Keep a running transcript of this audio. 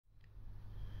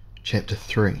Chapter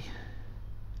 3.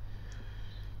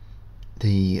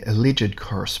 The alleged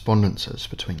correspondences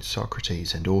between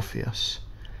Socrates and Orpheus,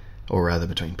 or rather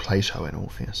between Plato and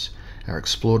Orpheus, are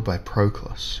explored by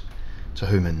Proclus, to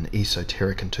whom an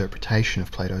esoteric interpretation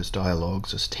of Plato's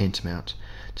dialogues is tantamount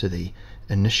to the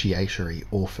initiatory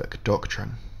Orphic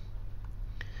doctrine.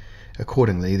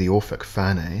 Accordingly, the Orphic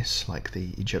Phanes, like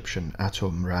the Egyptian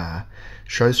Atum Ra,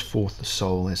 shows forth the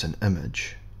soul as an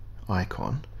image,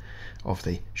 icon, of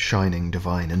the shining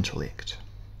divine intellect.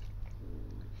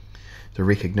 The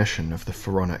recognition of the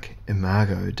pharaonic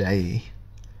imago Dei,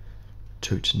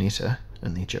 tut neta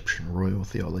in the Egyptian royal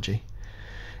theology,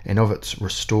 and of its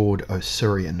restored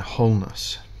Osirian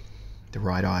wholeness, the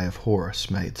right eye of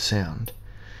Horus made sound,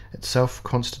 itself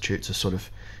constitutes a sort of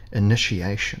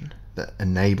initiation that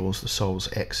enables the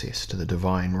soul's access to the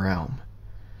divine realm.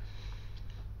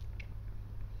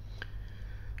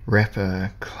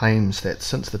 Rapper claims that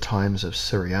since the times of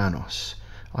Syrianos,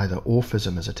 either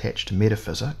Orphism is attached to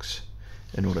metaphysics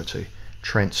in order to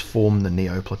transform the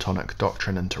Neoplatonic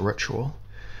doctrine into ritual,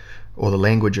 or the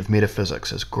language of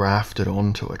metaphysics is grafted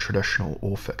onto a traditional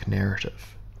Orphic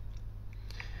narrative.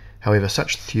 However,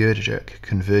 such theurgic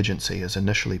convergency is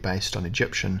initially based on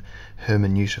Egyptian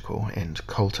hermeneutical and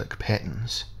cultic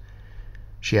patterns.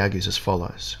 She argues as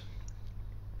follows.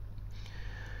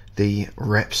 The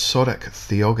rhapsodic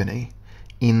theogony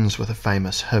ends with a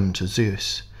famous hymn to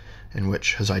Zeus, in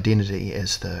which his identity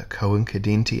as the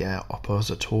coincidentia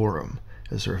oppositorum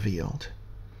is revealed.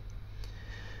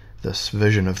 This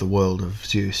vision of the world of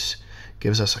Zeus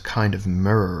gives us a kind of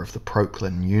mirror of the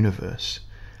Proclean universe,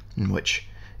 in which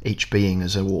each being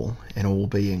is all, and all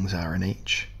beings are in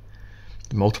each.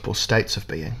 The multiple states of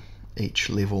being, each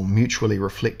level mutually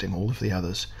reflecting all of the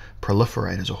others,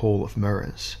 proliferate as a hall of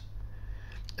mirrors.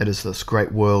 It is this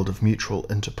great world of mutual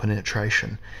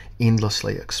interpenetration,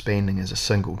 endlessly expanding as a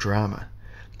single drama,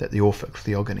 that the Orphic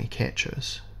theogony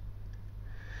captures.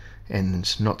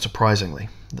 And not surprisingly,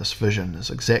 this vision is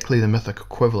exactly the mythic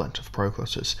equivalent of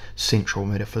Proclus's central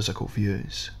metaphysical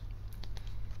views.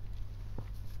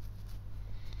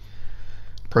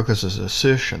 Proclus's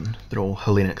assertion that all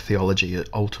Hellenic theology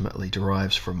ultimately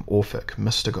derives from Orphic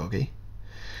mystagogy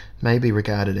may be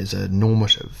regarded as a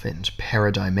normative and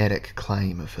paradigmatic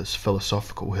claim of his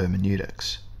philosophical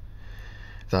hermeneutics.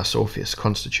 Thus, Orpheus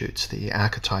constitutes the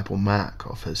archetypal mark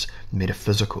of his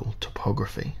metaphysical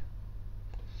topography.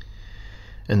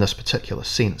 In this particular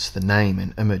sense, the name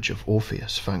and image of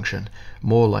Orpheus function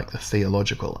more like the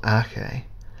theological arche,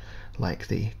 like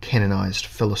the canonized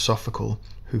philosophical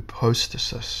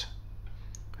hypostasis,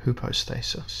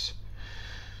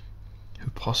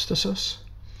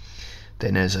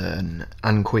 than as an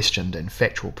unquestioned and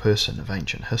factual person of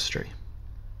ancient history.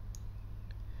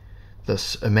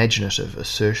 This imaginative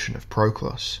assertion of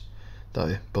Proclus,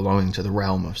 though belonging to the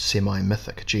realm of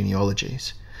semi-mythic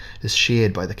genealogies, is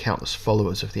shared by the countless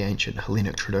followers of the ancient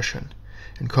Hellenic tradition,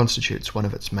 and constitutes one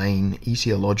of its main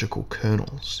etiological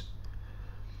kernels.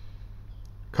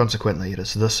 Consequently, it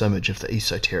is this image of the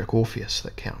esoteric Orpheus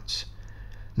that counts,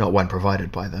 not one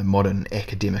provided by the modern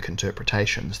academic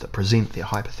interpretations that present their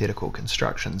hypothetical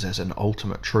constructions as an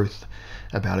ultimate truth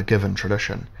about a given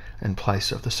tradition in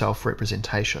place of the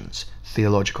self-representations,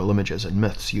 theological images and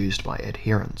myths used by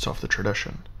adherents of the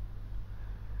tradition.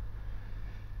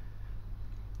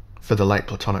 For the late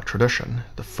Platonic tradition,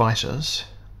 the fighters,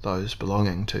 those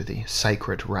belonging to the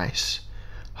sacred race,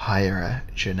 Hiera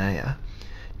Genea,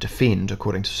 defend,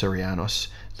 according to Syrianos,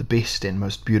 the best and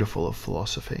most beautiful of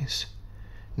philosophies,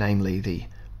 namely the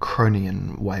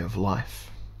Cronian way of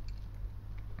life.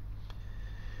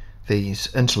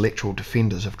 These intellectual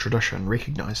defenders of tradition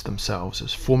recognize themselves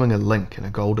as forming a link in a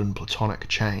golden Platonic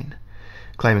chain,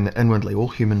 claiming that inwardly all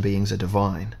human beings are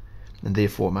divine, and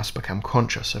therefore must become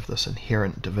conscious of this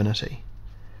inherent divinity.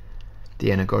 The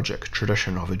anagogic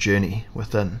tradition of a journey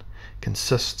within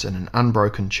consists in an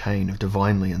unbroken chain of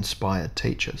divinely inspired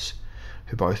teachers,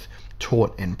 who both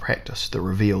taught and practiced the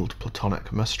revealed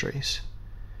Platonic mysteries.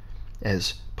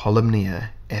 As Polymnia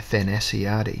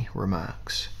Athanasiadi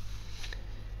remarks,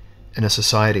 in a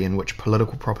society in which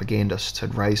political propagandists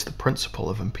had raised the principle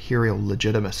of imperial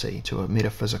legitimacy to a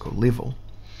metaphysical level,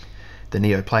 the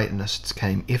Neoplatonists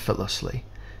came effortlessly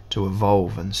to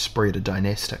evolve and spread a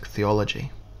dynastic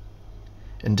theology.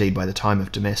 Indeed, by the time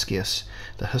of Damascius,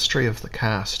 the history of the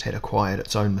caste had acquired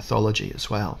its own mythology as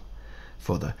well,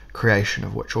 for the creation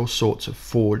of which all sorts of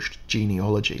forged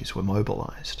genealogies were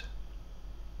mobilized.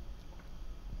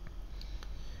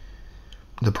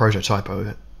 The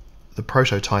prototypal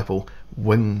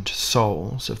winged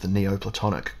souls of the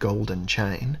Neoplatonic golden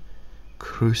chain,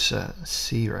 Crusa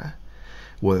Sera,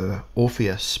 were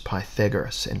Orpheus,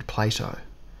 Pythagoras, and Plato.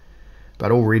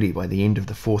 But already by the end of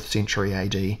the 4th century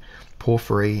AD,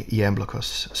 Porphyry,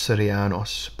 Iamblichus,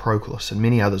 Syrianos, Proclus, and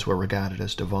many others were regarded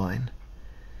as divine.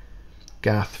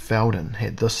 Garth Feldon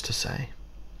had this to say: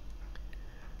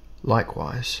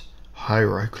 likewise,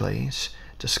 Hierocles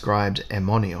described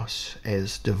Ammonios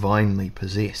as divinely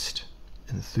possessed,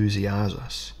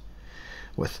 enthusiasis,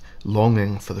 with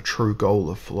longing for the true goal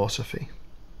of philosophy.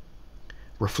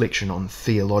 Reflection on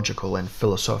theological and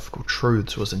philosophical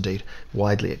truths was indeed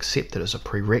widely accepted as a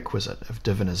prerequisite of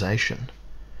divinization.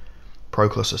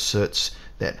 Proclus asserts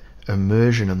that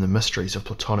immersion in the mysteries of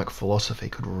Platonic philosophy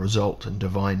could result in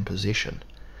divine possession,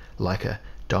 like a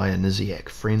Dionysiac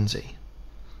frenzy,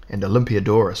 and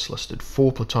Olympiodorus listed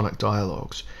 4 Platonic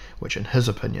dialogues which in his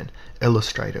opinion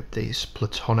illustrated these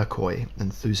Platonikoi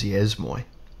enthusiasmoi.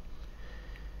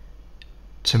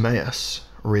 Timaeus,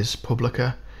 Res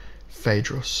Publica,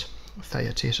 Phaedrus,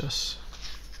 Theaetetus.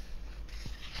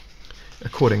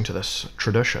 According to this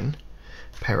tradition,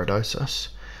 Paradosis,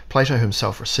 Plato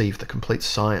himself received the complete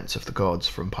science of the gods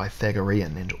from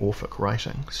Pythagorean and Orphic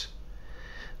writings.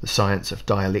 The science of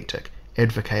dialectic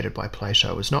advocated by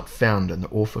Plato is not found in the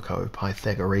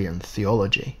Orphico-Pythagorean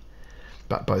theology,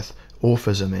 but both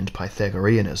Orphism and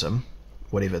Pythagoreanism,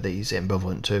 whatever these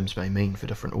ambivalent terms may mean for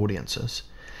different audiences,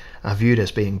 are viewed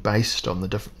as being based on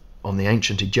the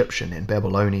ancient Egyptian and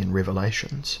Babylonian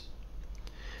revelations.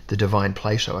 The divine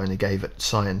Plato only gave it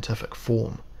scientific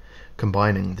form,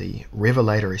 combining the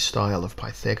revelatory style of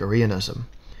Pythagoreanism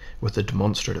with the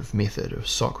demonstrative method of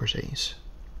Socrates.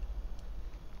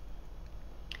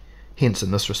 Hence,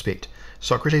 in this respect,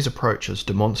 Socrates' approach is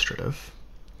demonstrative,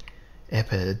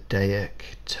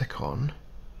 apideiktikon,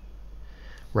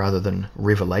 rather than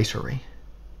revelatory.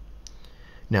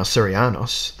 Now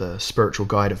Syrianos, the spiritual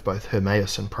guide of both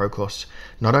Hermaeus and Proclus,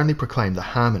 not only proclaimed the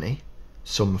harmony,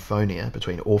 symphonia,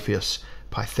 between Orpheus,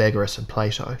 Pythagoras, and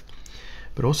Plato,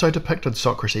 but also depicted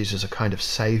Socrates as a kind of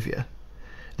saviour,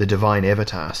 the divine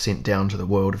avatar sent down to the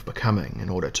world of becoming in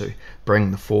order to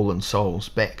bring the fallen souls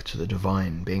back to the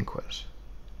divine banquet.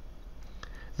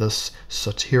 This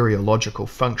soteriological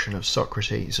function of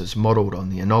Socrates is modelled on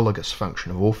the analogous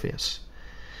function of Orpheus,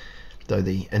 though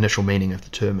the initial meaning of the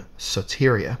term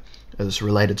soteria is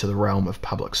related to the realm of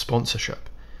public sponsorship,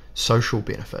 social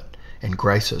benefit, and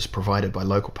graces provided by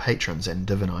local patrons and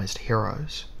divinized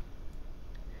heroes.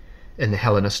 In the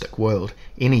Hellenistic world,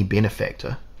 any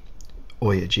benefactor,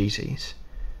 oiegetes,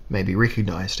 may be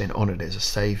recognized and honored as a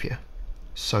savior,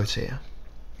 soter.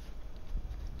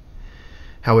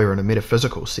 However, in a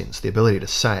metaphysical sense, the ability to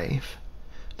save,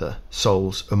 the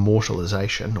soul's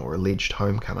immortalization or alleged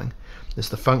homecoming, is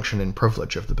the function and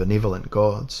privilege of the benevolent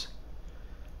gods.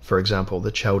 For example, the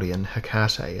Chaldean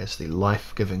Hecate as the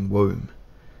life-giving womb,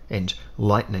 and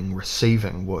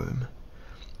lightning-receiving womb,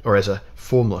 or as a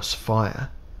formless fire,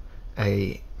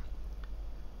 a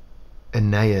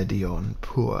Eneidion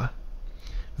pur,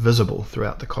 visible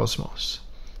throughout the cosmos,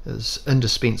 is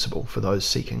indispensable for those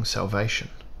seeking salvation.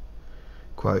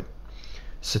 Quote,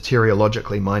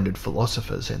 soteriologically minded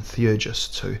philosophers and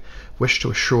theurgists who wish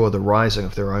to assure the rising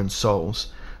of their own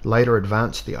souls later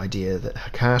advanced the idea that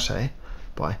Hecate,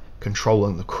 by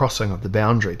controlling the crossing of the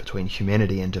boundary between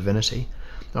humanity and divinity,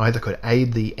 either could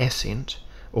aid the ascent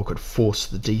or could force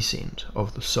the descent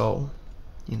of the soul.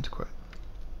 End quote.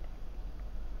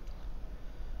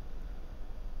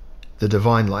 The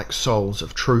divine-like souls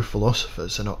of true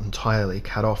philosophers are not entirely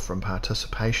cut off from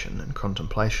participation and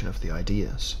contemplation of the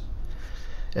ideas.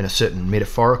 In a certain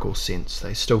metaphorical sense,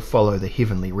 they still follow the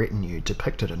heavenly retinue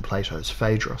depicted in Plato's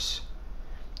Phaedrus.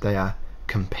 They are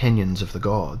companions of the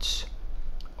gods,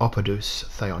 opodous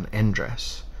theon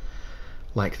andras,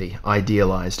 like the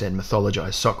idealized and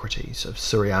mythologized Socrates of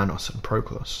Syrianos and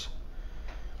Proclus.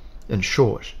 In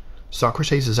short,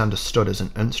 Socrates is understood as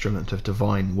an instrument of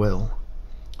divine will.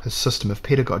 His system of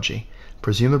pedagogy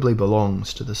presumably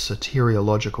belongs to the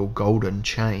soteriological golden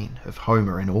chain of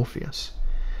Homer and Orpheus,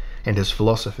 and his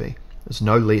philosophy is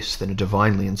no less than a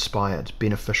divinely inspired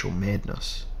beneficial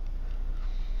madness.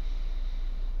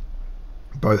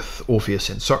 Both Orpheus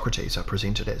and Socrates are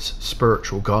presented as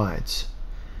spiritual guides,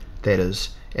 that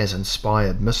is, as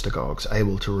inspired mystagogues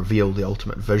able to reveal the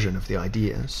ultimate vision of the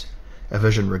ideas, a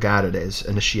vision regarded as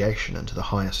initiation into the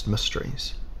highest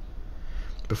mysteries.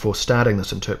 Before starting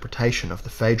this interpretation of the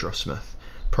Phaedrus myth,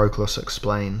 Proclus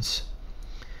explains,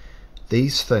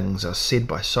 these things are said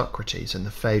by Socrates in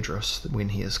the Phaedrus when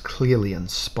he is clearly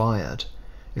inspired,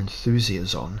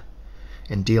 enthusiazon,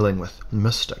 and dealing with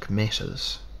mystic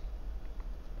matters.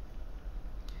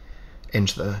 And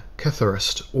the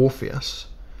Cytharist Orpheus,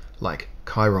 like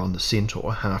Chiron the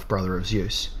centaur, half-brother of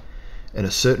Zeus, in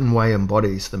a certain way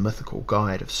embodies the mythical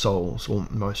guide of souls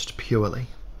most purely.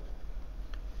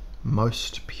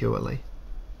 Most purely.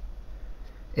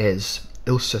 As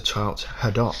Ilsetot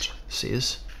Hadot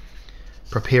says,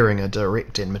 preparing a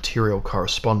direct and material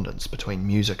correspondence between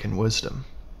music and wisdom.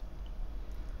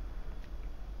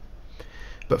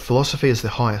 But philosophy is the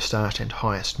highest art and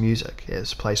highest music,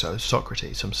 as Plato's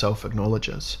Socrates himself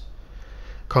acknowledges.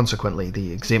 Consequently,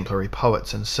 the exemplary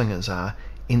poets and singers are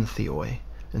entheoi,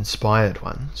 inspired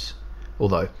ones.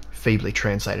 Although feebly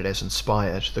translated as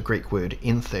inspired, the Greek word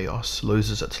entheos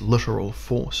loses its literal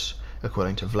force,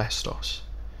 according to Vlastos.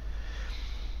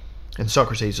 And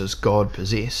Socrates is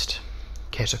God-possessed,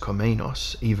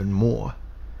 katakomenos, even more.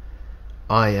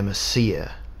 I am a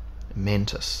seer,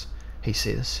 mantis, he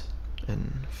says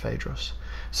in Phaedrus,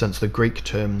 since the Greek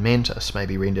term mantis may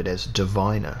be rendered as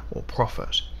diviner or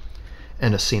prophet.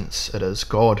 In a sense, it is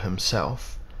God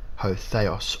himself, ho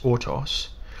theos autos,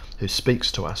 who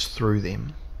speaks to us through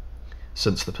them,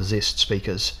 since the possessed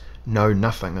speakers know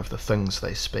nothing of the things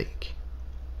they speak.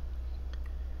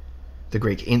 The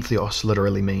Greek entheos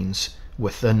literally means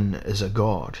within is a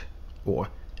god, or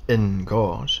in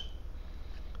God.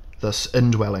 This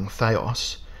indwelling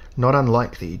theos, not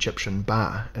unlike the Egyptian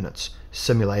Ba in its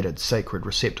simulated sacred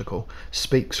receptacle,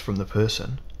 speaks from the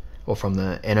person, or from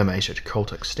the animated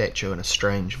cultic statue in a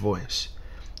strange voice,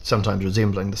 sometimes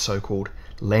resembling the so-called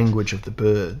language of the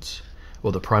birds,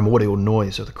 or the primordial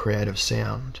noise of the creative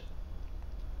sound.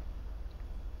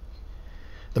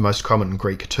 The most common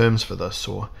Greek terms for this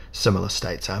or similar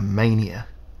states are mania,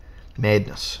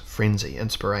 madness, frenzy,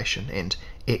 inspiration, and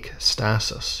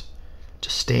ekstasis, to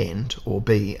stand or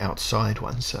be outside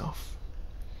oneself.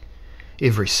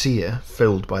 Every seer,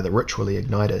 filled by the ritually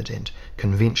ignited and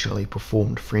conventionally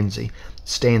performed frenzy,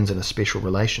 stands in a special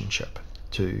relationship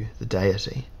to the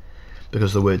deity,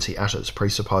 because the words he utters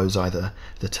presuppose either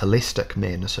the telestic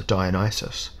madness of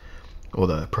Dionysus or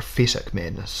the prophetic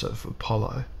madness of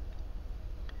Apollo.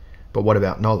 But what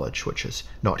about knowledge, which is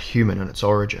not human in its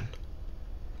origin?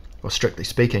 Well, strictly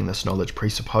speaking, this knowledge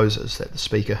presupposes that the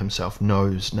speaker himself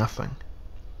knows nothing.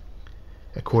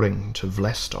 According to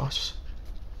Vlastos,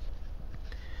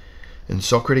 in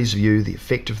Socrates' view, the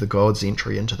effect of the god's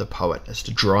entry into the poet is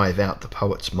to drive out the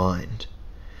poet's mind.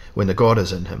 When the god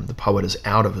is in him, the poet is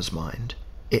out of his mind,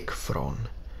 ekphron,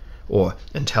 or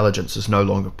intelligence is no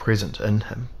longer present in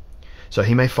him. So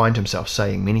he may find himself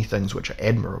saying many things which are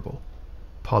admirable,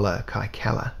 pola kai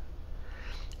kala,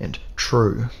 and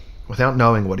true, without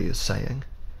knowing what he is saying.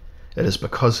 It is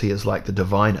because he is like the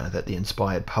diviner that the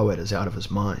inspired poet is out of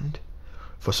his mind.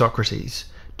 For Socrates,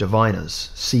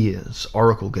 diviners, seers,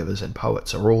 oracle givers, and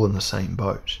poets are all in the same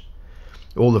boat.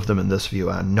 All of them in this view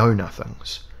are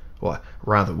know-nothings, or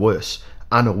rather worse,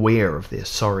 unaware of their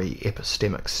sorry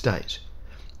epistemic state.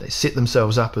 They set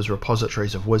themselves up as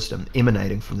repositories of wisdom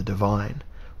emanating from the divine,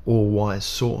 all-wise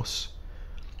source.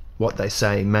 What they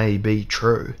say may be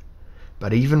true,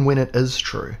 but even when it is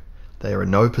true, they are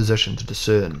in no position to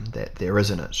discern that there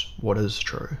is in it what is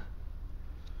true.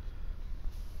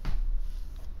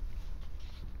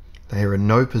 They are in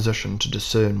no position to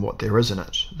discern what there is in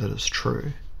it that is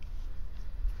true.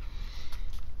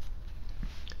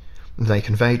 They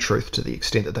convey truth to the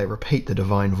extent that they repeat the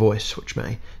divine voice, which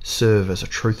may serve as a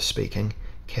truth-speaking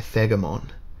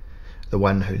kathagamon, the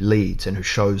one who leads and who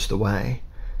shows the way,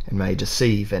 and may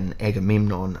deceive as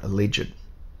Agamemnon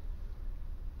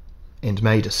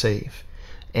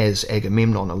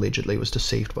allegedly was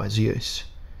deceived by Zeus,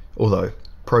 although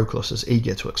Proclus is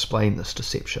eager to explain this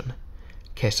deception.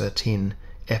 Kata ten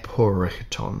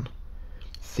aporechton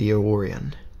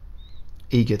theorian,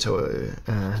 eager to,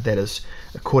 that is,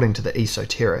 according to the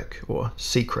esoteric, or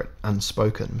secret,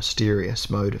 unspoken, mysterious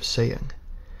mode of seeing.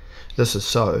 This is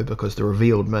so because the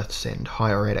revealed myths and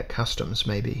hieratic customs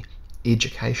may be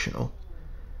educational,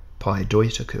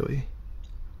 paidoitakoi,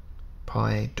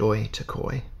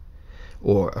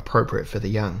 or appropriate for the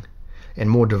young, and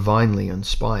more divinely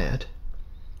inspired,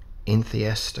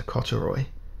 entheastokoteroi,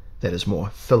 that is more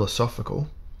philosophical,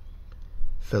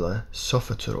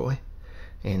 philosophoteroi,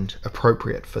 and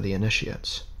appropriate for the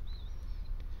initiates.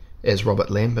 As Robert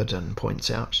Lamberton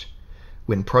points out,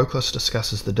 when Proclus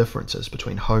discusses the differences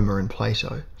between Homer and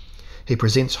Plato, he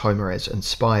presents Homer as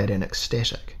inspired and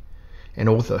ecstatic, an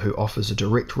author who offers a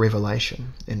direct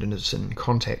revelation and is in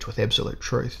contact with absolute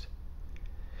truth.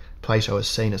 Plato is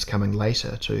seen as coming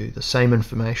later to the same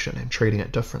information and treating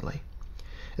it differently,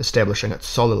 establishing it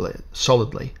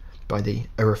solidly by the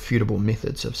irrefutable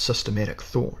methods of systematic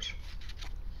thought.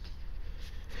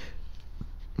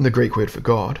 The Greek word for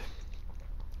God,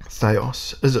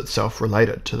 theos, is itself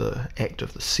related to the act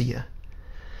of the seer.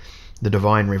 The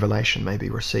divine revelation may be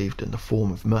received in the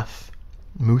form of myth,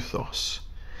 mythos.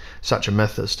 Such a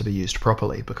myth is to be used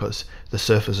properly because the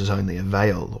surface is only a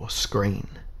veil or screen,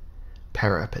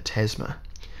 parapetasma,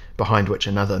 behind which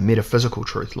another metaphysical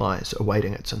truth lies,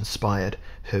 awaiting its inspired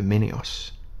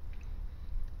hermenios.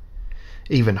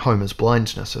 Even Homer's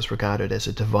blindness is regarded as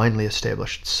a divinely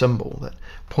established symbol that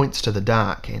points to the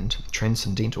dark and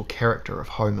transcendental character of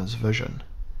Homer's vision.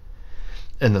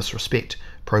 In this respect,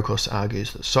 Proclus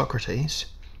argues that Socrates,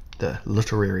 the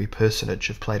literary personage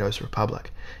of Plato's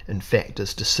Republic, in fact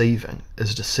is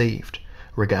deceived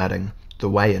regarding the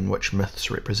way in which myths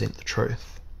represent the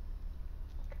truth.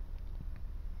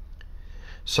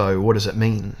 So what does it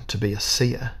mean to be a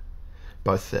seer,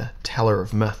 both the teller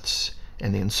of myths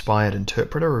and the inspired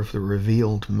interpreter of the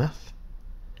revealed myth?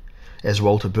 As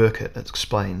Walter Burkett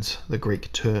explains the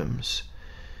Greek terms,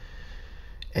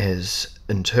 as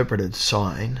interpreted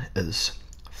sign is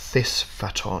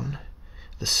thesphaton,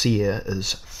 the seer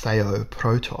is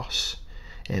theoprotos,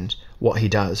 and what he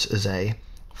does is a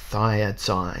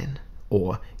theiadzine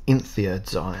or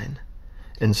entheadzine.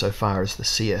 Insofar as the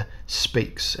seer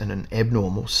speaks in an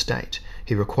abnormal state,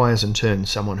 he requires in turn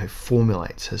someone who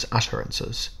formulates his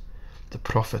utterances, the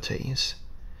prophetes.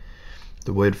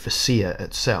 The word for seer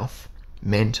itself,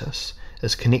 mantis,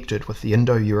 is connected with the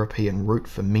Indo-European root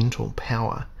for mental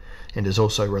power and is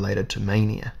also related to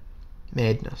mania,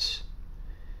 madness.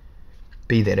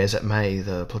 Be that as it may,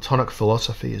 the Platonic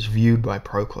philosophy is viewed by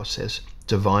Proclus as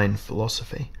divine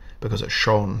philosophy because it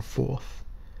shone forth,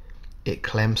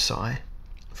 eklamsai,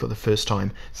 for the first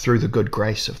time through the good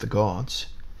grace of the gods.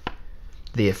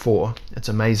 Therefore, its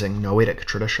amazing Noetic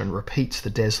tradition repeats the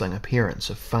dazzling appearance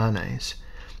of Phanes,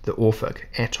 the Orphic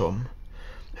atom,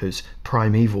 whose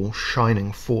primeval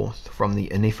shining forth from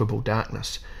the ineffable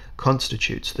darkness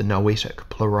constitutes the Noetic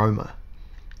pleroma,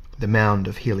 the mound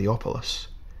of Heliopolis.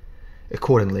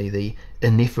 Accordingly, the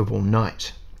ineffable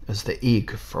night is the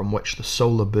egg from which the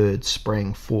solar bird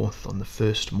sprang forth on the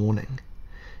first morning,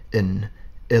 in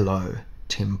illo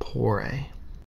tempore.